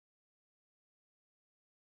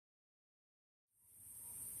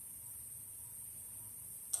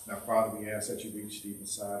Now, Father, we ask that you reach deep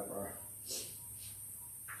inside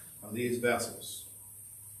of these vessels.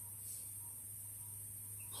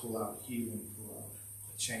 Pull out healing, pull out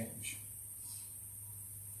a change.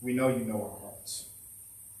 We know you know our hearts.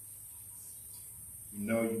 You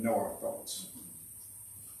know our thoughts.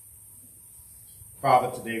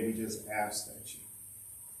 Father, today we just ask that you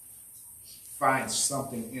find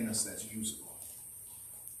something in us that's usable.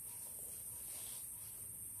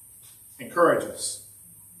 Encourage us.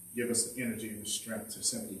 Give us the energy and the strength to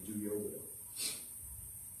simply do your will.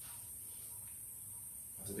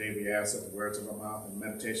 And today we ask that the words of our mouth and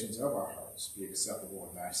meditations of our hearts be acceptable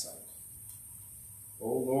in thy sight.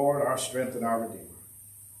 O Lord, our strength and our Redeemer.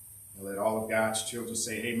 And let all of God's children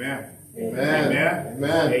say amen. Amen. Amen.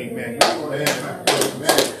 Amen. Amen. Amen.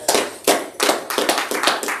 Amen.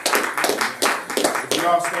 If you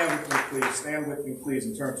all stand with me, please,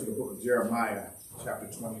 and turn to the book of Jeremiah, chapter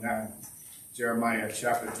 29. Jeremiah,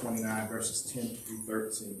 chapter 29, verses 10 through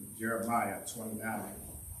 13. Jeremiah 29,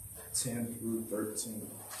 10 through 13.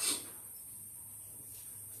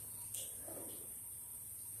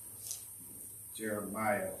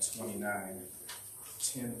 Jeremiah 29,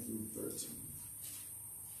 10 through 13.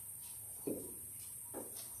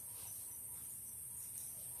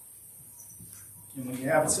 And when you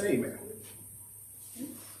have it, say amen. You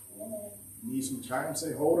need some time,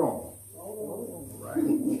 say hold on. All right.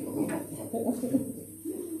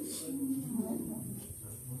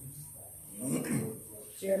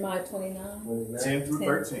 Jeremiah 29, 10 through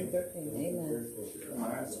 13. 10 through 13. Amen.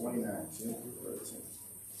 Jeremiah 29, 10 through 13.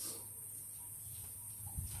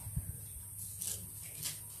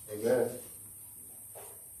 Amen.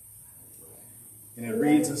 And it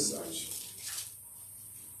reads as such.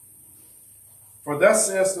 For thus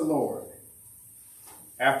says the Lord,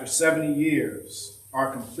 after 70 years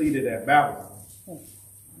are completed at Babylon,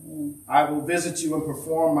 I will visit you and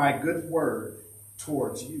perform my good word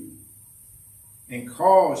towards you, and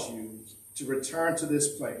cause you to return to this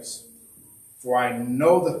place. For I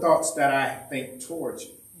know the thoughts that I think towards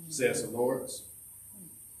you, says the Lord,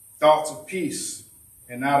 thoughts of peace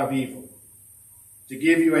and not of evil, to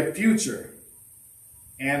give you a future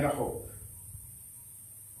and a hope.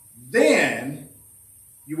 Then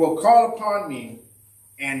you will call upon me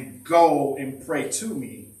and go and pray to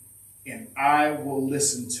me, and I will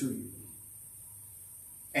listen to you.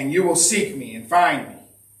 And you will seek me and find me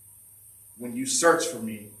when you search for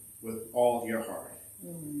me with all your heart.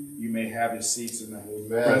 You may have your seats in the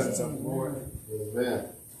presence of the Lord. Amen.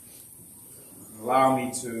 Allow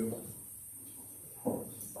me to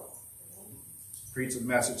preach a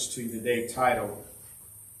message to you today titled,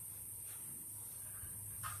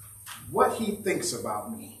 What He Thinks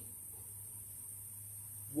About Me.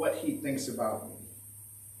 What He Thinks About Me.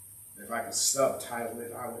 If I could subtitle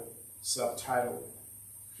it, I would subtitle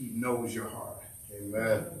it, He Knows Your Heart.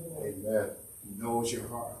 Amen. Amen. He knows your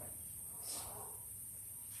heart.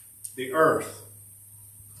 The earth,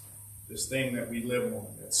 this thing that we live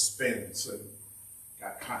on that spins and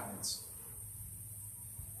got continents.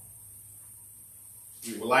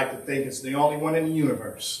 We would like to think it's the only one in the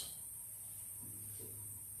universe.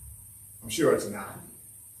 I'm sure it's not.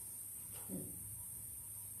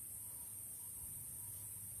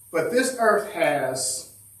 But this earth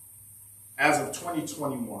has, as of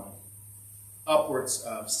 2021, upwards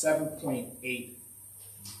of 7.8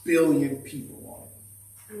 billion people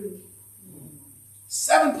on it.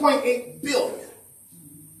 7.8 billion.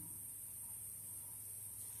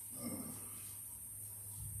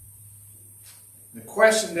 The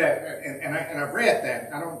question that, and I read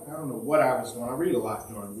that, I don't know what I was doing. I read a lot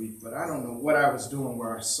during the week, but I don't know what I was doing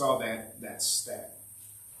where I saw that stat,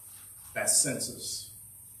 that census.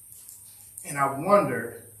 And I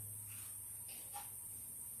wondered,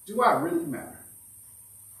 do I really matter?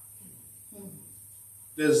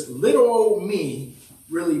 Does little old me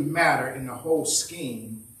really matter in the whole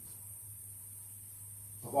scheme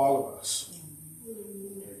of all of us?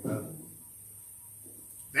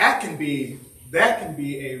 That can be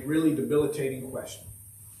a really debilitating question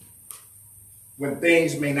when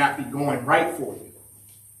things may not be going right for you,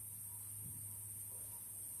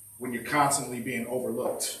 when you're constantly being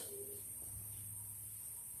overlooked,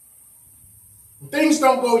 when things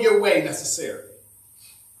don't go your way necessarily,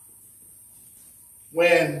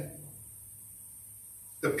 when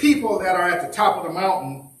the people that are at the top of the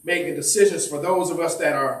mountain making decisions for those of us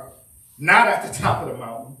that are not at the top of the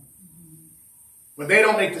mountain, when they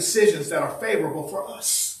don't make decisions that are favorable for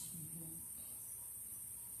us.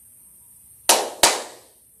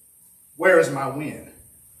 Where is my win?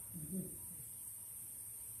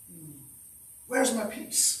 Where's my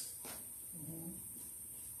peace?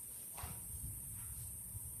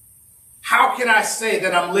 can I say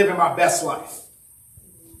that I'm living my best life?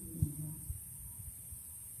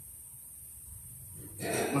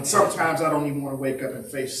 When sometimes I don't even want to wake up and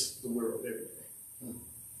face the world every day.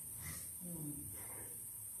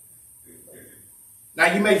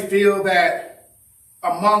 Now, you may feel that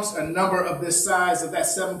amongst a number of this size of that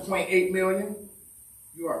 7.8 million,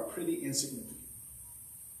 you are pretty insignificant.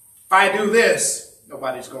 If I do this,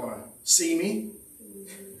 nobody's going to see me.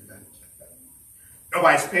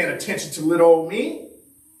 Nobody's paying attention to little old me.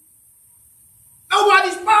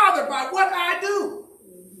 Nobody's bothered by what I do.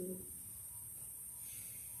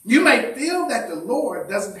 You may feel that the Lord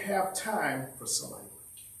doesn't have time for somebody.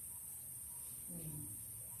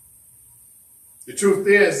 The truth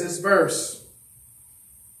is, this verse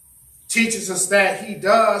teaches us that he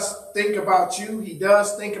does think about you. He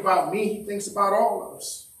does think about me. He thinks about all of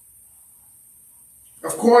us.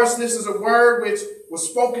 Of course, this is a word which was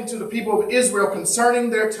spoken to the people of Israel concerning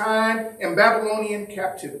their time in Babylonian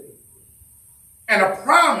captivity and a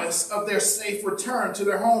promise of their safe return to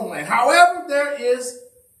their homeland. However, there is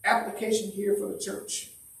application here for the church.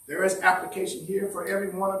 There is application here for every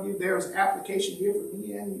one of you. There is application here for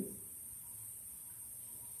me and you.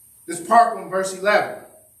 This part from verse 11.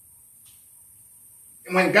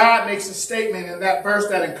 And when God makes a statement in that verse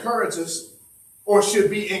that encourages or should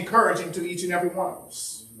be encouraging to each and every one of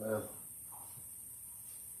us. Amen.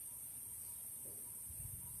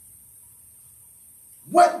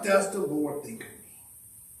 What does the Lord think of me?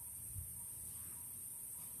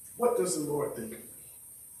 What does the Lord think of me?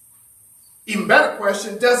 Even better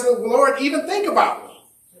question, does the Lord even think about me?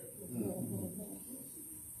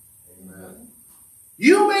 Amen.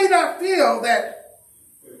 You may not feel that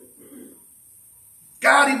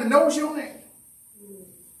God even knows your name.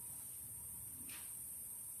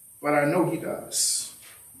 But I know he does.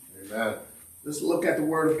 Amen. Let's look at the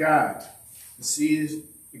word of God and see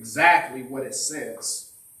exactly what it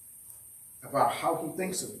says about how he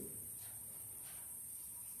thinks of you.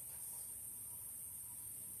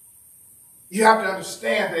 You have to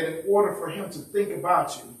understand that in order for him to think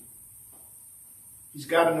about you, he's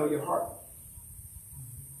got to know your heart.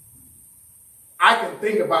 I can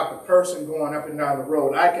think about the person going up and down the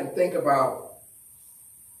road. I can think about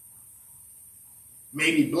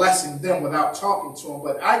maybe blessing them without talking to them,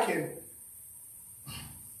 but I can.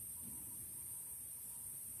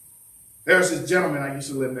 There's this gentleman I used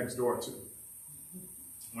to live next door to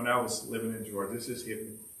when I was living in Georgia. This is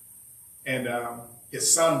him. And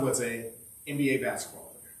his son was a NBA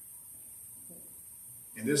basketball player.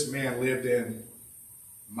 And this man lived in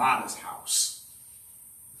modest house.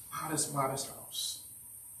 Modest house.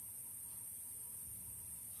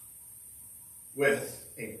 With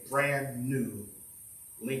a brand new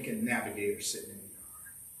Lincoln Navigator sitting in the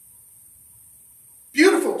yard.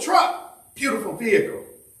 Beautiful truck, beautiful vehicle.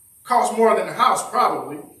 Cost more than the house,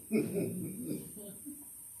 probably. And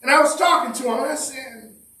I was talking to him, and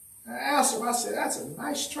I asked him, I said, that's a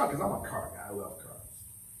nice truck, because I'm a car guy. I love cars.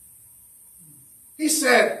 He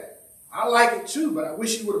said, I like it too, but I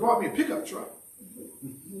wish you would have bought me a pickup truck.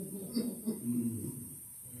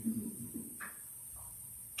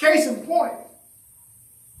 Case in point,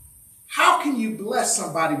 how can you bless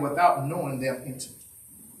somebody without knowing them intimately?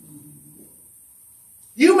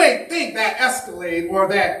 You may think that Escalade or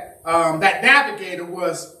that Navigator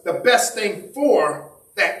was the best thing for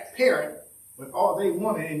that parent, but all they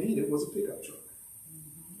wanted and needed was a pickup truck.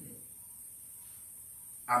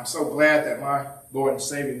 I'm so glad that my Lord and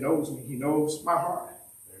Savior knows me. He knows my heart.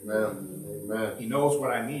 Amen. Amen. He knows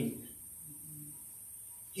what I need.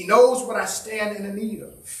 He knows what I stand in the need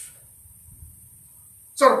of.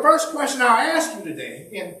 So the first question I'll ask you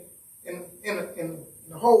today, in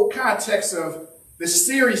the whole context of this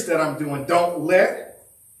series that I'm doing, don't let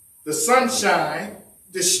the sunshine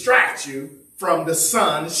distract you from the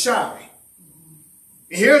sunshine.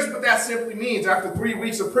 And here's what that simply means after 3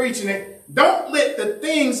 weeks of preaching it. Don't let the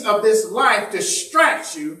things of this life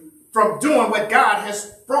distract you from doing what God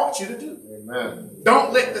has brought you to do. Amen.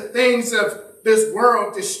 Don't let the things of this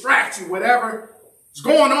world distract you. Whatever is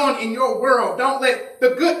going on in your world, don't let the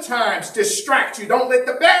good times distract you. Don't let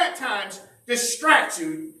the bad times distract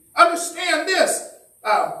you. Understand this.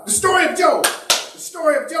 The story of Job. The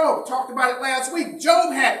story of Job. Talked about it last week.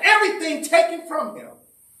 Job had everything taken from him,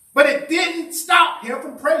 but it didn't stop him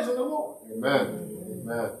from praising the Lord. Amen.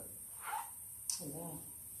 Amen.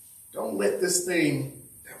 Don't let this thing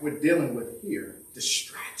that we're dealing with here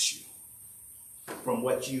distract you from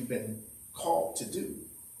what you've been called to do.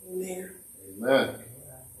 Amen. Amen.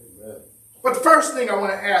 Amen. But the first thing I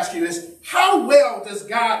want to ask you is, how well does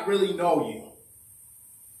God really know you?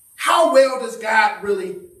 How well does God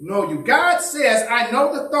really know you? God says, I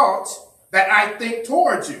know the thoughts that I think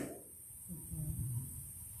towards you.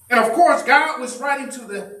 And of course, God was writing to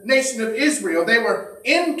the nation of Israel. They were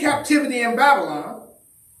in captivity in Babylon.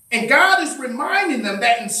 And God is reminding them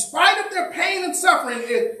that in spite of their pain and suffering,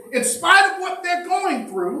 in spite of what they're going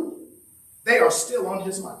through, they are still on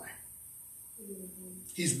his mind.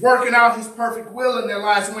 He's working out his perfect will in their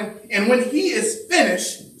lives. And when he is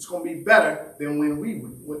finished, it's going to be better than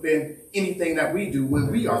than anything that we do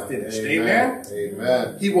when we are finished. Amen.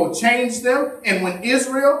 Amen. He will change them. And when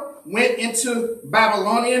Israel went into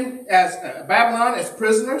Babylon as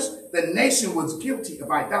prisoners, the nation was guilty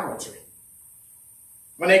of idolatry.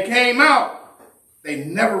 When they came out, they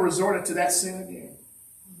never resorted to that sin again.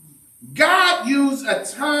 God used a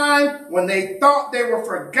time when they thought they were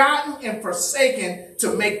forgotten and forsaken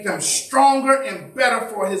to make them stronger and better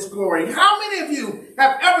for his glory. How many of you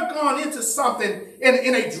have ever gone into something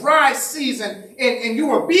in a dry season and you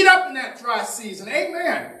were beat up in that dry season?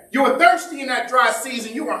 Amen. You were thirsty in that dry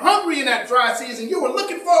season. You were hungry in that dry season. You were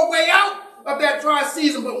looking for a way out of that dry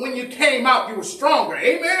season. But when you came out, you were stronger.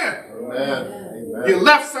 Amen. Amen. You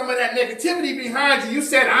left some of that negativity behind you. You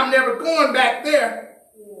said, I'm never going back there.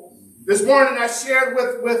 This morning I shared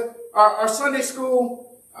with our Sunday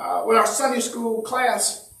school,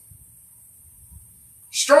 class,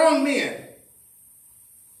 strong men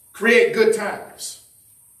create good times.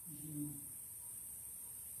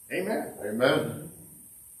 Amen. Amen.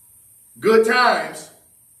 Good times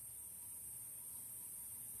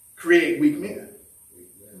create weak men.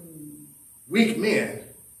 Weak men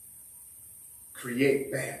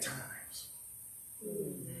create bad times.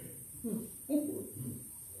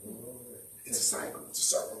 It's a cycle. It's a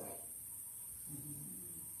circle.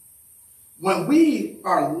 When we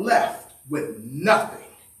are left with nothing,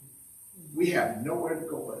 we have nowhere to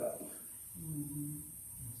go but up.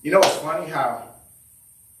 You know, it's funny how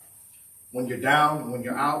when you're down, when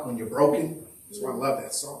you're out, when you're broken, that's why I love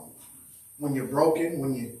that song. When you're broken,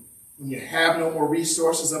 when you have no more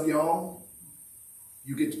resources of your own,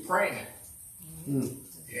 you get to praying.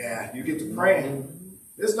 Yeah, you get to praying.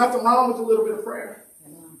 There's nothing wrong with a little bit of prayer.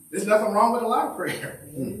 There's nothing wrong with a lot of prayer.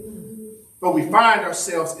 But we find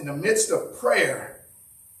ourselves in the midst of prayer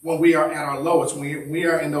when we are at our lowest, when we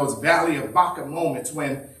are in those valley of Baca moments,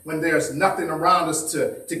 when there's nothing around us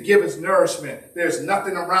to give us nourishment. There's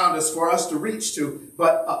nothing around us for us to reach to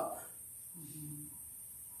but up.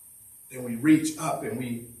 Then we reach up and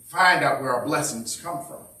we find out where our blessings come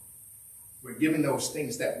from. We're given those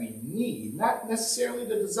things that we need, not necessarily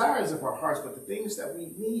the desires of our hearts, but the things that we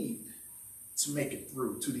need to make it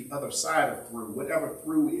through, to the other side of through, whatever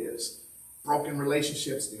through is. Broken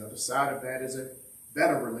relationships, the other side of that is a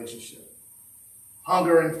better relationship.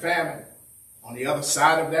 Hunger and famine, on the other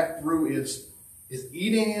side of that through is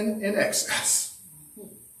eating in excess.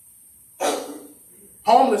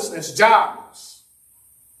 Homelessness, jobs,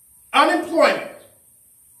 unemployment.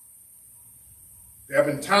 There have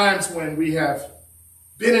been times when we have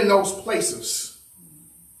been in those places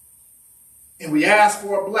and we ask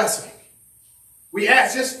for a blessing. We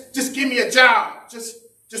ask, just give me a job. Just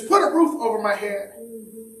put a roof over my head.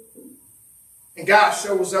 And God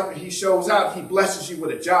shows up and he shows out. He blesses you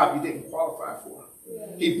with a job you didn't qualify for.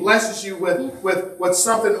 He blesses you with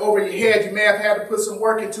something over your head. You may have had to put some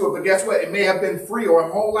work into it, but guess what? It may have been free or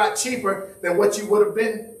a whole lot cheaper than what you would have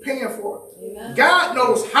been paying for. Amen. God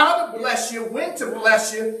knows how to bless you, when to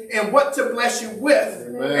bless you, and what to bless you with.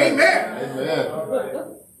 Amen. Amen.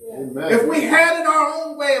 Amen. Amen. If we had it our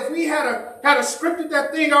own way, if we had scripted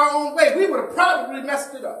that thing our own way, we would have probably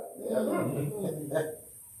messed it up.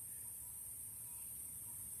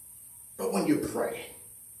 But when you pray,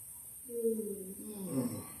 you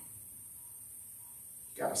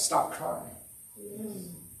got to stop crying.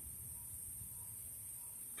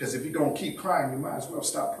 Because if you're going to keep crying, you might as well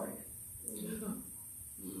stop praying.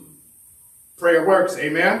 Prayer works.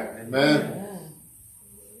 Amen? Amen.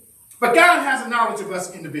 But God has a knowledge of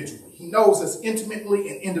us individually. He knows us intimately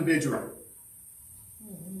and individually.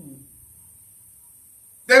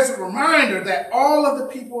 There's a reminder that all of the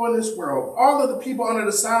people in this world, all of the people under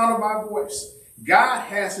the sound of my voice, God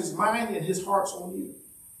has his mind and his heart on you.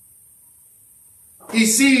 He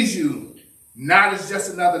sees you not as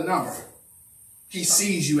just another number. He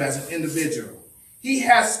sees you as an individual. He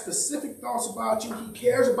has specific thoughts about you. He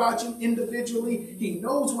cares about you individually. He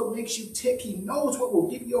knows what makes you tick. He knows what will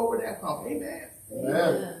get you over that hump. Amen.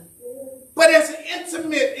 Amen. But it's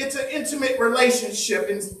an intimate relationship.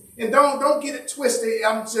 And don't get it twisted.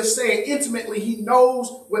 I'm just saying intimately, he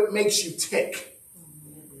knows what makes you tick.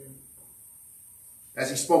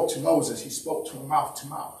 As he spoke to Moses, he spoke to him mouth to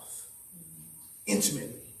mouth.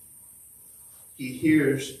 Intimately. He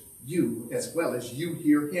hears you as well as you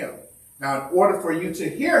hear him. Now, in order for you to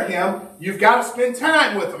hear him, you've got to spend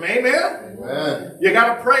time with him. Amen? Amen. You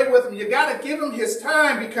got to pray with him. You got to give him his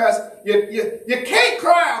time, because you can't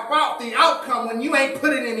cry about the outcome when you ain't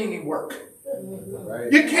put it in any work.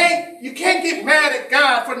 Right. You can't get mad at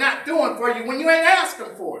God for not doing for you when you ain't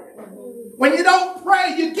asking for it. When you don't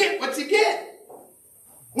pray, you get what you get.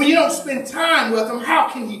 When you don't spend time with him, how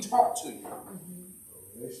can he talk to you?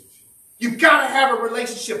 You got to have a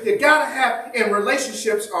relationship. You got to have, and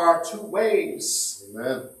relationships are two ways.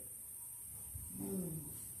 Amen.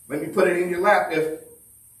 Let me put it in your lap. If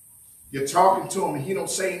you're talking to him and he don't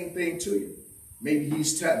say anything to you, maybe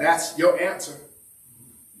that's your answer.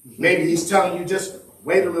 Maybe he's telling you, just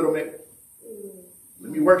wait a little bit.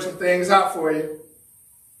 Let me work some things out for you.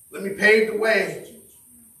 Let me pave the way.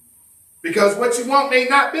 Because what you want may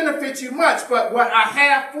not benefit you much, but what I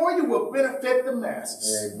have for you will benefit the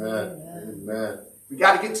masses. Amen. Amen. We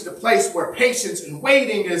got to get to the place where patience and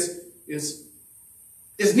waiting is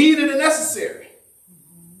needed and necessary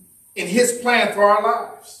in his plan for our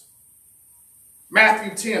lives.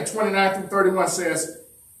 Matthew 10:29-31 says,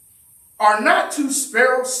 "Are not 2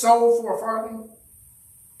 sparrows sold for a farthing?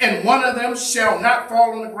 And one of them shall not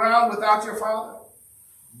fall on the ground without your Father?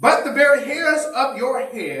 But the very hairs of your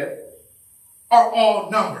head are all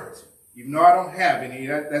numbered." Even though I don't have any,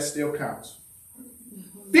 that still counts.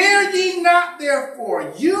 "Fear ye not,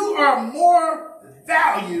 therefore, you are more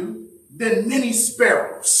value than many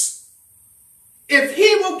sparrows." If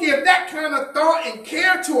he will give that kind of thought and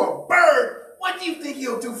care to a bird, what do you think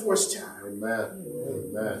he'll do for his child? Amen.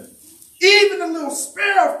 Amen. Even a little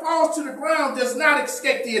sparrow falls to the ground does not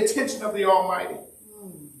escape the attention of the Almighty.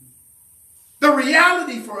 The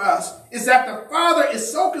reality for us is that the Father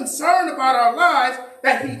is so concerned about our lives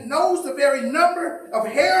that he knows the very number of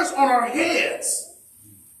hairs on our heads.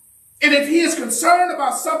 And if he is concerned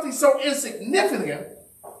about something so insignificant,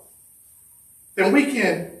 then we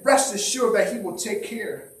can rest assured that he will take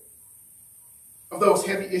care of those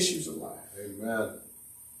heavy issues of life. Amen.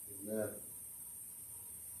 Amen.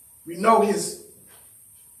 We know his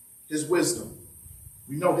wisdom.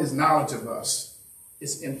 We know his knowledge of us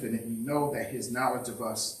is infinite. We know that his knowledge of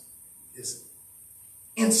us is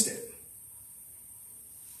instant.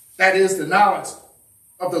 That is, the knowledge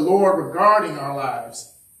of the Lord regarding our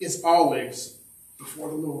lives is always before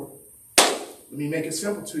the Lord. Let me make it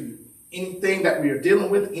simple to you. Anything that we are dealing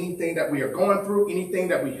with, anything that we are going through, anything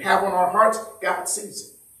that we have on our hearts, God sees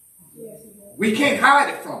it. Yes, we can't hide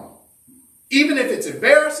it from him. Even if it's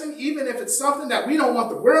embarrassing, even if it's something that we don't want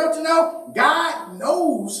the world to know, God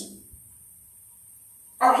knows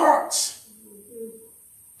our hearts.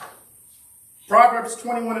 Proverbs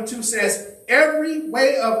 21:2 says, "Every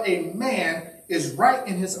way of a man is right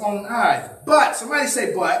in his own eyes. But," somebody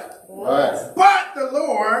say but, "but the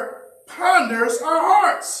Lord ponders our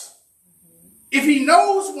hearts." If he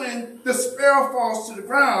knows when the sparrow falls to the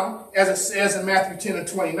ground, as it says in Matthew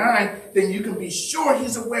 10:29, then you can be sure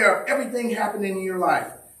he's aware of everything happening in your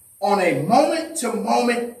life on a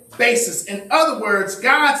moment-to-moment basis. In other words,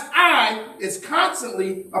 God's eye is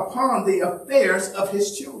constantly upon the affairs of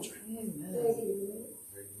his children.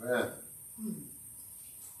 Amen.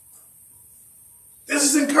 This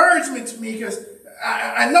is encouragement to me, because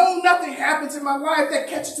I know nothing happens in my life that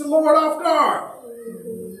catches the Lord off guard.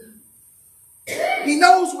 He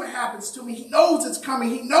knows what happens to me. He knows it's coming.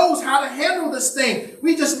 He knows how to handle this thing.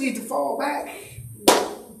 We just need to fall back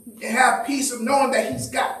and have peace of knowing that he's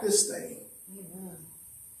got this thing.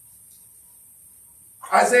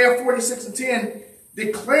 Isaiah 46:10,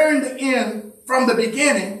 declaring the end from the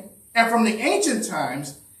beginning and from the ancient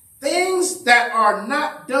times, things that are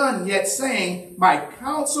not done yet, saying, my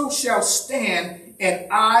counsel shall stand, and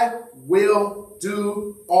I will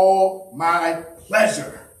do all my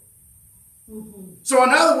pleasure. So in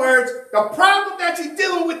other words, the problem that you're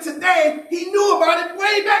dealing with today, he knew about it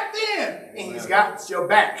way back then. And he's got your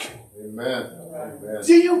back. Amen. Amen.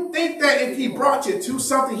 Do you think that if he brought you to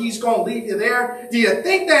something, he's going to leave you there? Do you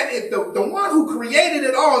think that if the one who created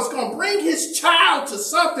it all is going to bring his child to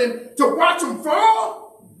something to watch him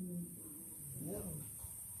fall?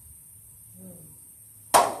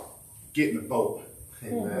 Get in the boat.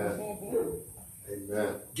 Amen.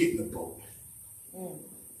 Amen. Get in the boat.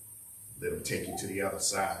 Let him take you to the other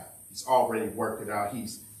side. He's already worked it out.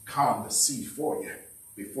 He's calmed the sea for you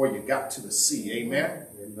before you got to the sea. Amen?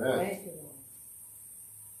 Amen.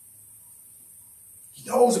 He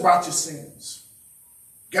knows about your sins.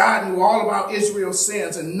 God knew all about Israel's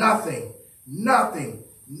sins, and nothing,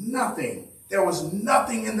 there was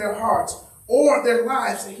nothing in their hearts or their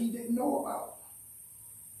lives that he didn't know about.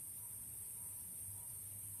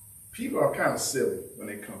 People are kind of silly when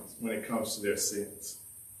it comes to their sins.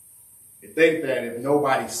 They think that if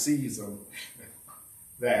nobody sees them,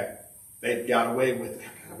 that they've got away with it.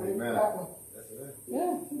 Amen.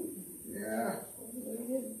 Yeah. Yeah.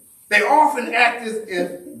 They often act as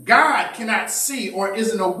if God cannot see or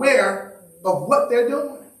isn't aware of what they're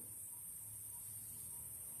doing.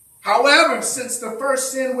 However, since the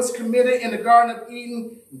first sin was committed in the Garden of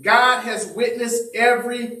Eden, God has witnessed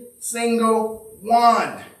every single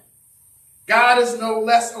one. God is no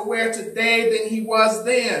less aware today than he was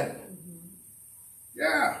then.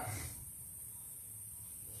 Yeah.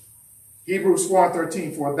 Hebrews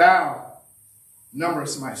 4:13, for thou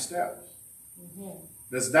numberest my steps.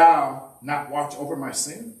 Dost thou not watch over my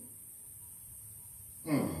sin?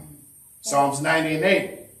 Psalms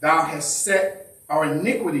 90:8, thou hast set our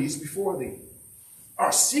iniquities before thee,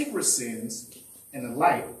 our secret sins in the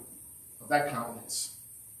light of thy countenance.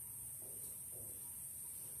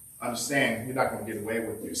 Understand, you're not going to get away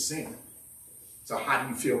with your sin. So how do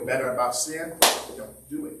you feel better about sin? Don't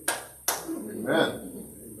do it. Amen.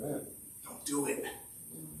 Amen. Don't do it.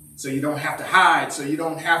 So you don't have to hide, so you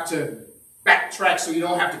don't have to backtrack, so you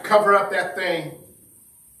don't have to cover up that thing.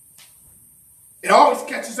 It always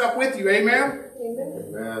catches up with you, amen?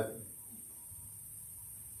 Amen.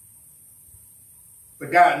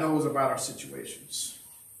 But God knows about our situations.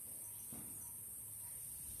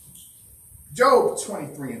 Job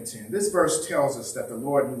 23:10. This verse tells us that the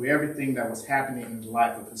Lord knew everything that was happening in the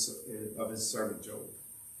life of his servant Job.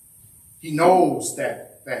 He knows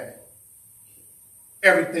that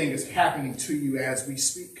everything is happening to you as we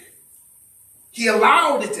speak. He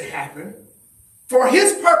allowed it to happen for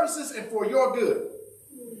his purposes and for your good.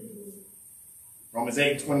 Romans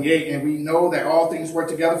 8:28, and we know that all things work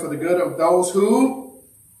together for the good of those who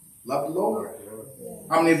love the Lord.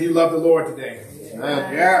 How many of you love the Lord today?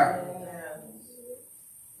 Amen. Yeah.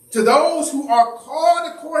 To those who are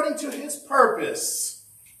called according to his purpose.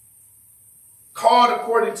 Called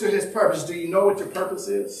according to his purpose. Do you know what your purpose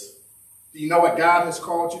is? Do you know what God has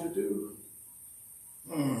called you to do?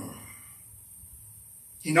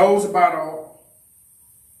 He knows about all.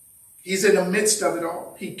 He's in the midst of it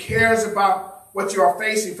all. He cares about what you are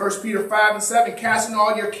facing. 1 Peter 5:7, casting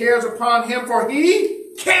all your cares upon him, for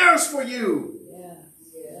he cares for you.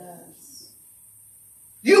 Yes.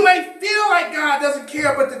 You may feel like God doesn't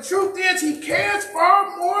care, but the truth is he cares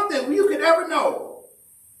far more than you could ever know.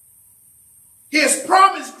 He has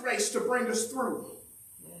promised grace to bring us through.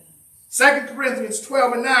 2 Corinthians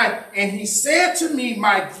 12:9, and he said to me,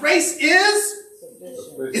 my grace is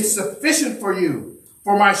it's sufficient for you,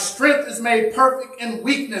 for my strength is made perfect in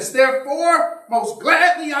weakness. Therefore, most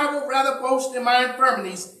gladly I will rather boast in my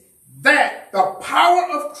infirmities, that the power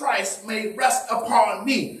of Christ may rest upon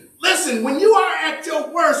me. Listen, when you are at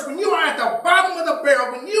your worst, when you are at the bottom of the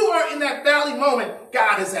barrel, when you are in that valley moment,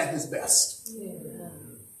 God is at his best. Yeah.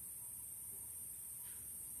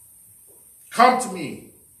 Come to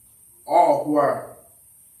me, all who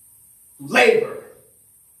labor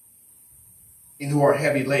and who are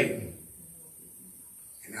heavy laden,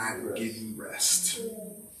 and I will give you rest.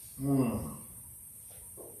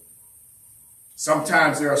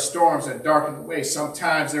 Sometimes there are storms that darken the way.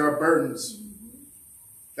 Sometimes there are burdens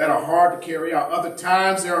that are hard to carry out. Other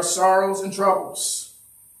times there are sorrows and troubles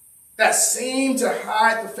that seem to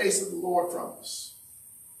hide the face of the Lord from us.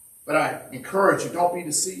 But I encourage you, don't be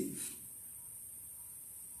deceived.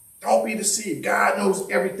 Don't be deceived. God knows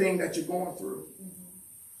everything that you're going through.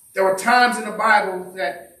 There were times in the Bible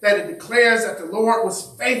that it declares that the Lord was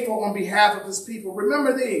faithful on behalf of his people.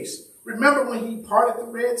 Remember these. Remember when he parted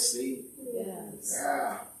the Red Sea? Yes.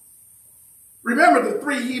 Yeah. Remember the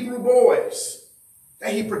 3 Hebrew boys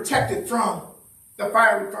that he protected from the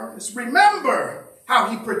fiery furnace. Remember how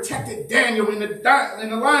he protected Daniel in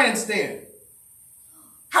the lion's den.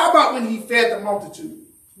 How about when he fed the multitude?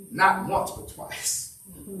 Not once, but twice.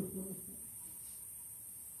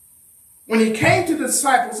 When he came to the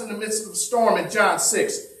disciples in the midst of the storm in John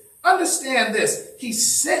 6, understand this. He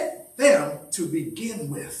sent them to begin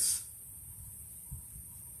with.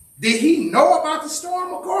 Did he know about the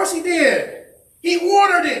storm? Of course he did. He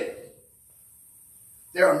ordered it.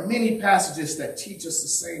 There are many passages that teach us the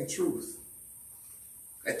same truth.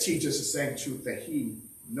 That teach us the same truth that he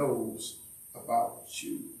knows about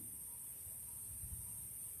you.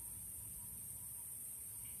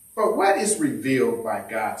 But what is revealed by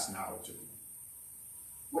God's knowledge of you?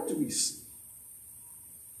 What do we see?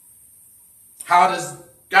 How does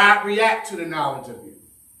God react to the knowledge of you?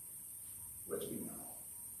 What do we know?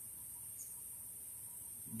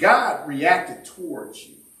 God reacted towards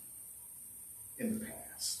you in the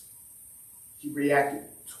past. He reacted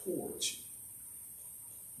towards you.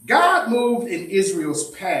 God moved in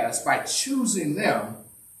Israel's past by choosing them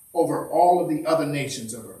over all of the other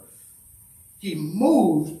nations of earth. He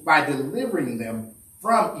moved by delivering them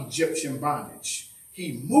from Egyptian bondage.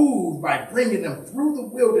 He moved by bringing them through the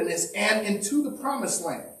wilderness and into the promised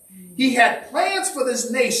land. He had plans for this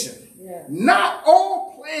nation. Yeah. Not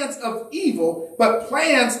all plans of evil, but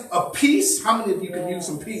plans of peace. How many of you can use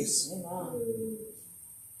some peace?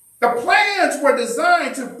 The plans were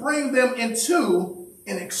designed to bring them into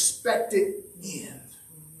an expected end.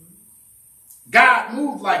 God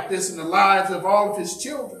moved like this in the lives of all of his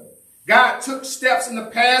children. God took steps in the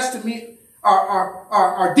past to meet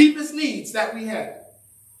our deepest needs that we had.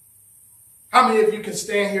 How many of you can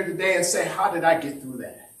stand here today and say, how did I get through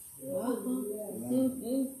that?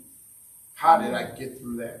 How did I get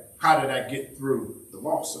through that? How did I get through the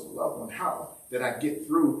loss of a loved one? How did I get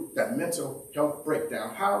through that mental health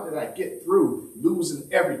breakdown? How did I get through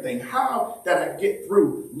losing everything? How did I get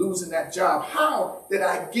through losing that job? How did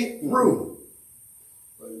I get through?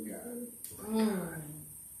 But God.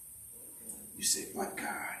 You say, but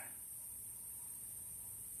God.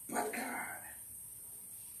 But God.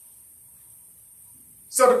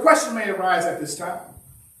 So the question may arise at this time.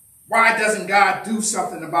 Why doesn't God do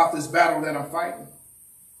something about this battle that I'm fighting?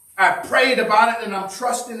 I've prayed about it and I'm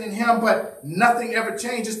trusting in him, but nothing ever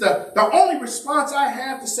changes. The only response I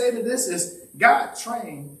have to say to this is, God's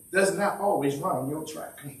train does not always run on your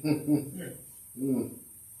track. Amen.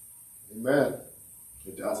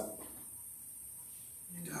 It doesn't.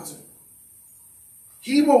 It doesn't.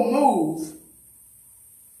 He will move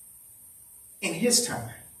in his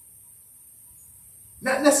time.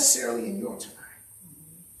 Not necessarily in your time.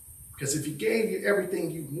 Because if he gave you everything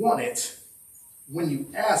you wanted when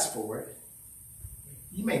you asked for it,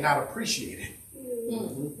 you may not appreciate it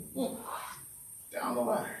down the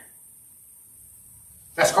line.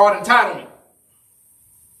 That's called entitlement.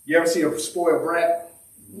 You ever see a spoiled brat?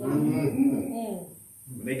 When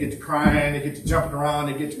they get to crying, they get to jumping around,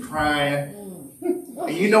 they get to crying.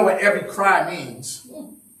 And you know what every cry means.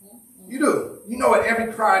 You do. You know what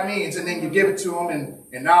every cry means, and then you give it to them,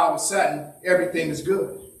 and now all of a sudden, everything is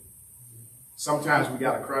good. Sometimes we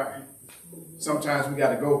got to cry. Sometimes we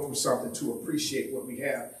got to go through something to appreciate what we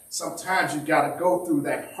have. Sometimes you got to go through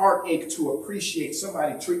that heartache to appreciate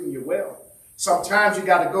somebody treating you well. Sometimes you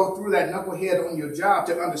got to go through that knucklehead on your job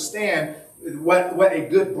to understand what a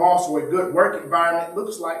good boss or a good work environment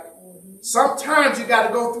looks like. Sometimes you got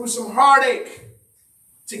to go through some heartache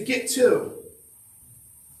to get to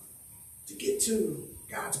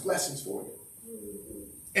God's blessings for you.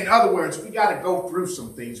 In other words, we got to go through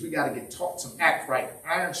some things. We got to get taught some act right.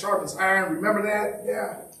 Iron sharpens iron. Remember that?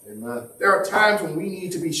 Yeah. Amen. There are times when we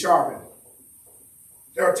need to be sharpened.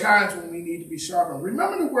 There are times when we need to be sharpened.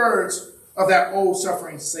 Remember the words of that old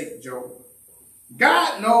suffering saint, Job.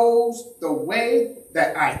 God knows the way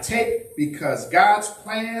that I take because God's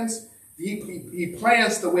plans, he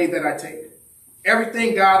plans the way that I take.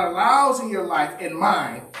 Everything God allows in your life and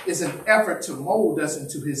mine is an effort to mold us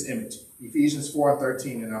into his image. Ephesians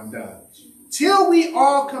 4:13, and I'm done. Till we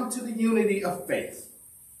all come to the unity of faith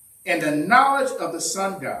and the knowledge of the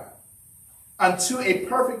Son God, unto a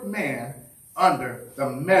perfect man under the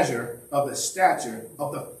measure of the stature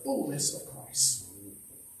of the fullness of Christ.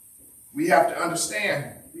 We have to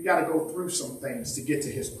understand we got to go through some things to get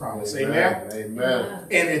to his promise. Amen. Amen.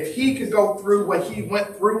 And if he could go through what he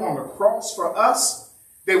went through on the cross for us,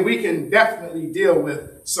 then we can definitely deal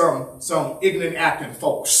with some ignorant acting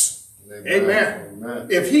folks. Amen. Amen.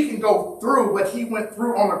 If he can go through what he went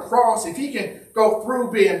through on the cross, if he can go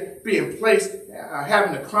through being placed,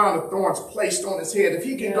 having the crown of thorns placed on his head, if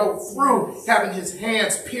he can go through having his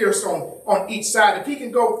hands pierced on each side, if he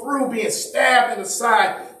can go through being stabbed in the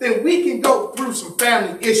side, then we can go through some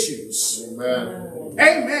family issues. Amen.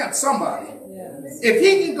 Amen, somebody. Yes. If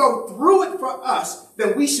he can go through it for us,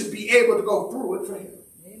 then we should be able to go through it for him.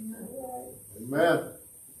 Amen. Amen.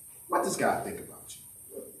 What does God think about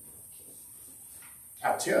you?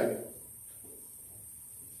 I'll tell you.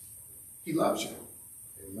 He loves you.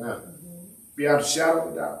 Amen. Beyond a shadow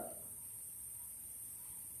of a doubt.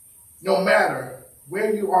 No matter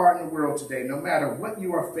where you are in the world today, no matter what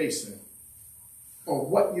you are facing or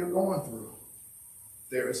what you're going through,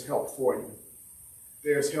 there is help for you.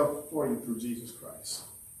 There is help for you through Jesus Christ.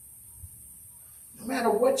 No matter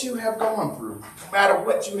what you have gone through, no matter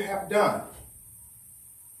what you have done,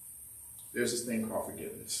 there's this thing called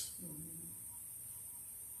forgiveness.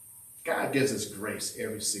 God gives us grace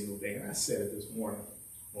every single day. And I said it this morning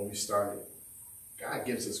when we started. God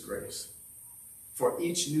gives us grace. For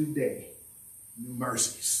each new day, new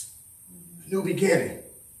mercies, new beginning,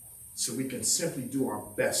 so we can simply do our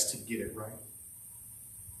best to get it right.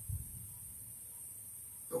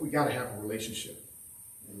 But we got to have a relationship.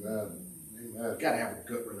 Amen. Amen. You got to have a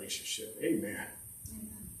good relationship. Amen.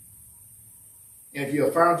 And if you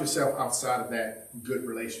have found yourself outside of that good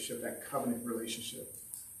relationship, that covenant relationship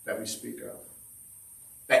that we speak of,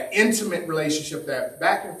 that intimate relationship, that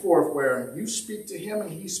back and forth where you speak to him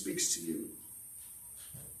and he speaks to you.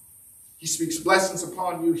 He speaks blessings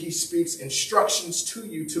upon you. He speaks instructions to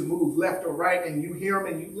you to move left or right, and you hear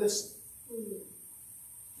him and you listen.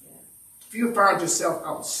 If you find yourself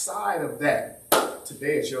outside of that,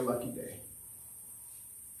 today is your lucky day.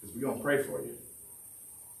 Because we're going to pray for you.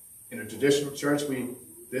 In a traditional church,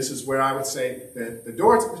 this is where I would say that the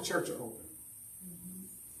doors of the church are open.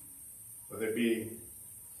 Whether it be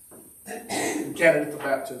candidate for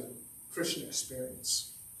baptism, Christian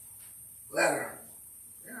experience, letter,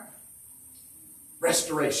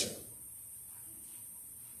 restoration.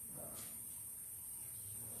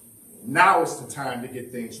 Now is the time to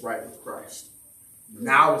get things right with Christ.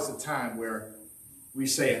 Now is the time where we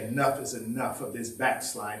say enough is enough of this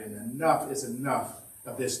backsliding. Enough is enough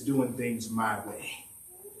of this doing things my way.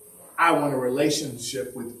 I want a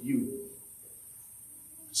relationship with you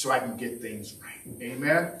so I can get things right.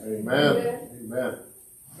 Amen? Amen. Amen.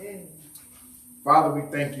 Amen. Father, we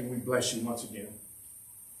thank you and we bless you once again.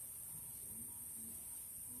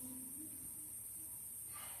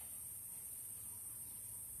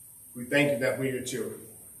 We thank you that we're your children,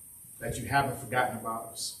 that you haven't forgotten about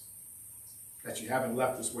us, that you haven't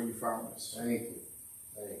left us where you found us, Thank you.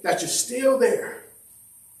 Thank you. that you're still there,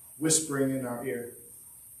 whispering in our ear,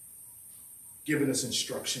 giving us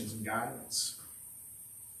instructions and guidance.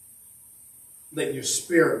 Let your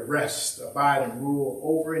spirit rest, abide, and rule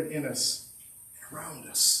over and in us and around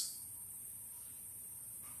us.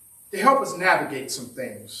 To help us navigate some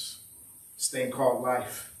things, this thing called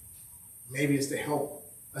life. Maybe it's to help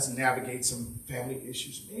us navigate some family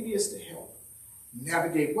issues. Maybe it's to help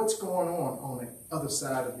navigate what's going on the other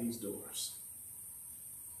side of these doors.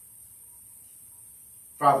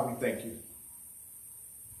 Father, we thank you.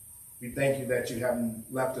 We thank you that you haven't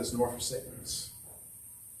left us nor forsaken us.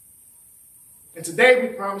 And today we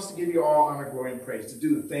promise to give you all honor, glory, and praise, to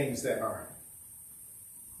do the things that are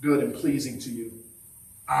good and pleasing to you,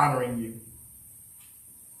 honoring you.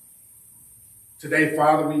 Today,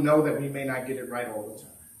 Father, we know that we may not get it right all the time,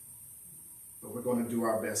 but we're going to do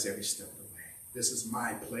our best every step of the way. This is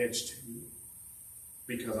my pledge to you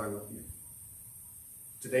because I love you.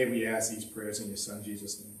 Today we ask these prayers in your Son,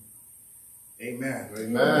 Jesus' name. Amen.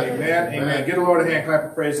 Amen. Amen. Amen. Give the Lord a hand clap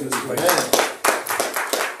of praise in this place. Amen.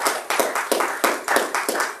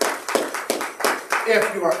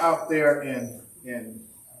 If you are out there in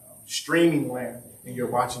streaming land and you're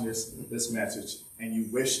watching this message and you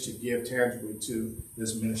wish to give tangibly to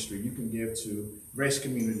this ministry, you can give to Grace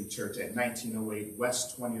Community Church at 1908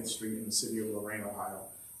 West 20th Street in the city of Lorain, Ohio,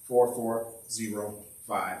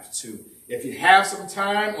 44052. If you have some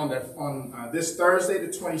time on this Thursday, the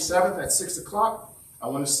 27th at 6 o'clock, I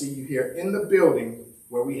want to see you here in the building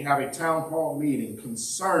where we have a town hall meeting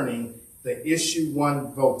concerning the issue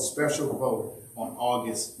 1 vote, special vote on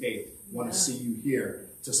August 8th. I want to see you here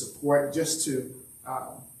to support, just to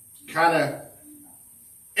kind of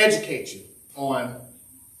educate you on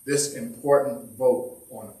this important vote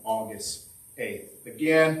on August 8th.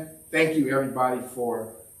 Again, thank you everybody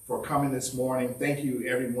for coming this morning. Thank you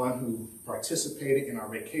everyone who participated in our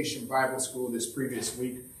Vacation Bible School this previous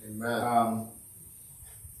week. Amen.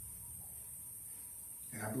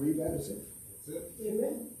 And I believe that is it. That's it.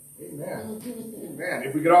 Amen. Amen. Amen.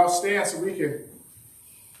 If we could all stand so we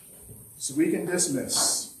can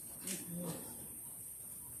dismiss.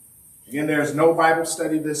 Again, there's no Bible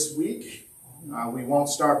study this week. We won't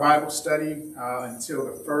start Bible study until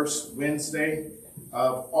the first Wednesday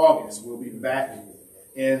of August. We'll be back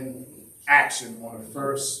in action on the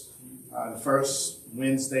first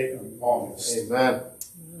Wednesday of August. Amen.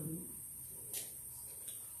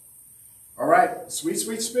 All right, sweet,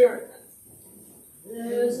 sweet spirit.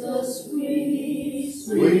 There's a sweet,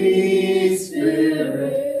 Sweet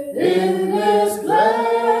Spirit in this place,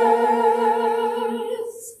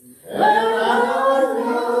 and I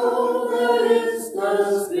know that it's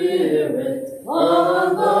the Spirit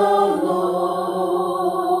of the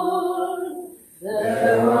Lord.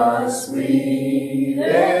 There are sweet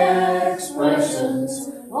expressions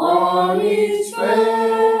on each face,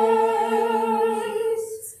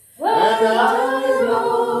 and I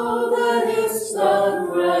know that it's the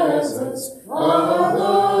presence of the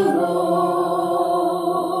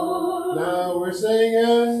Lord. Now we're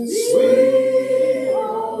singing, Sweet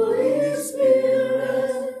Holy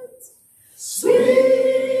Spirit,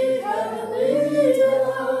 sweet heavenly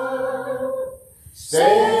dove,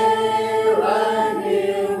 stay right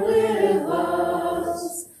here with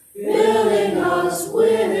us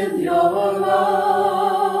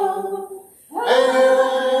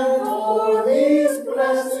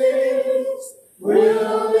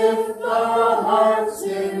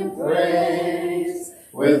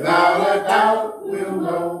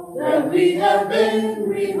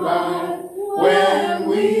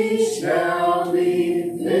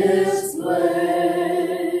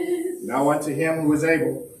Woe unto him who is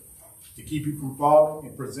able to keep you from falling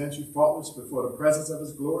and present you faultless before the presence of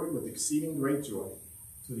his glory with exceeding great joy.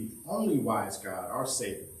 To the only wise God, our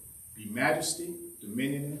Savior, be majesty,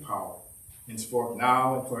 dominion, and power, henceforth,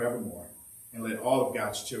 now, and forevermore. And let all of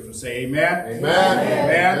God's children say amen. Amen.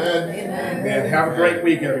 Amen. Amen. Amen. Have a great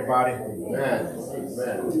week, everybody. Amen.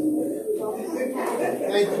 Amen.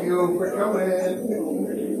 Thank you for coming.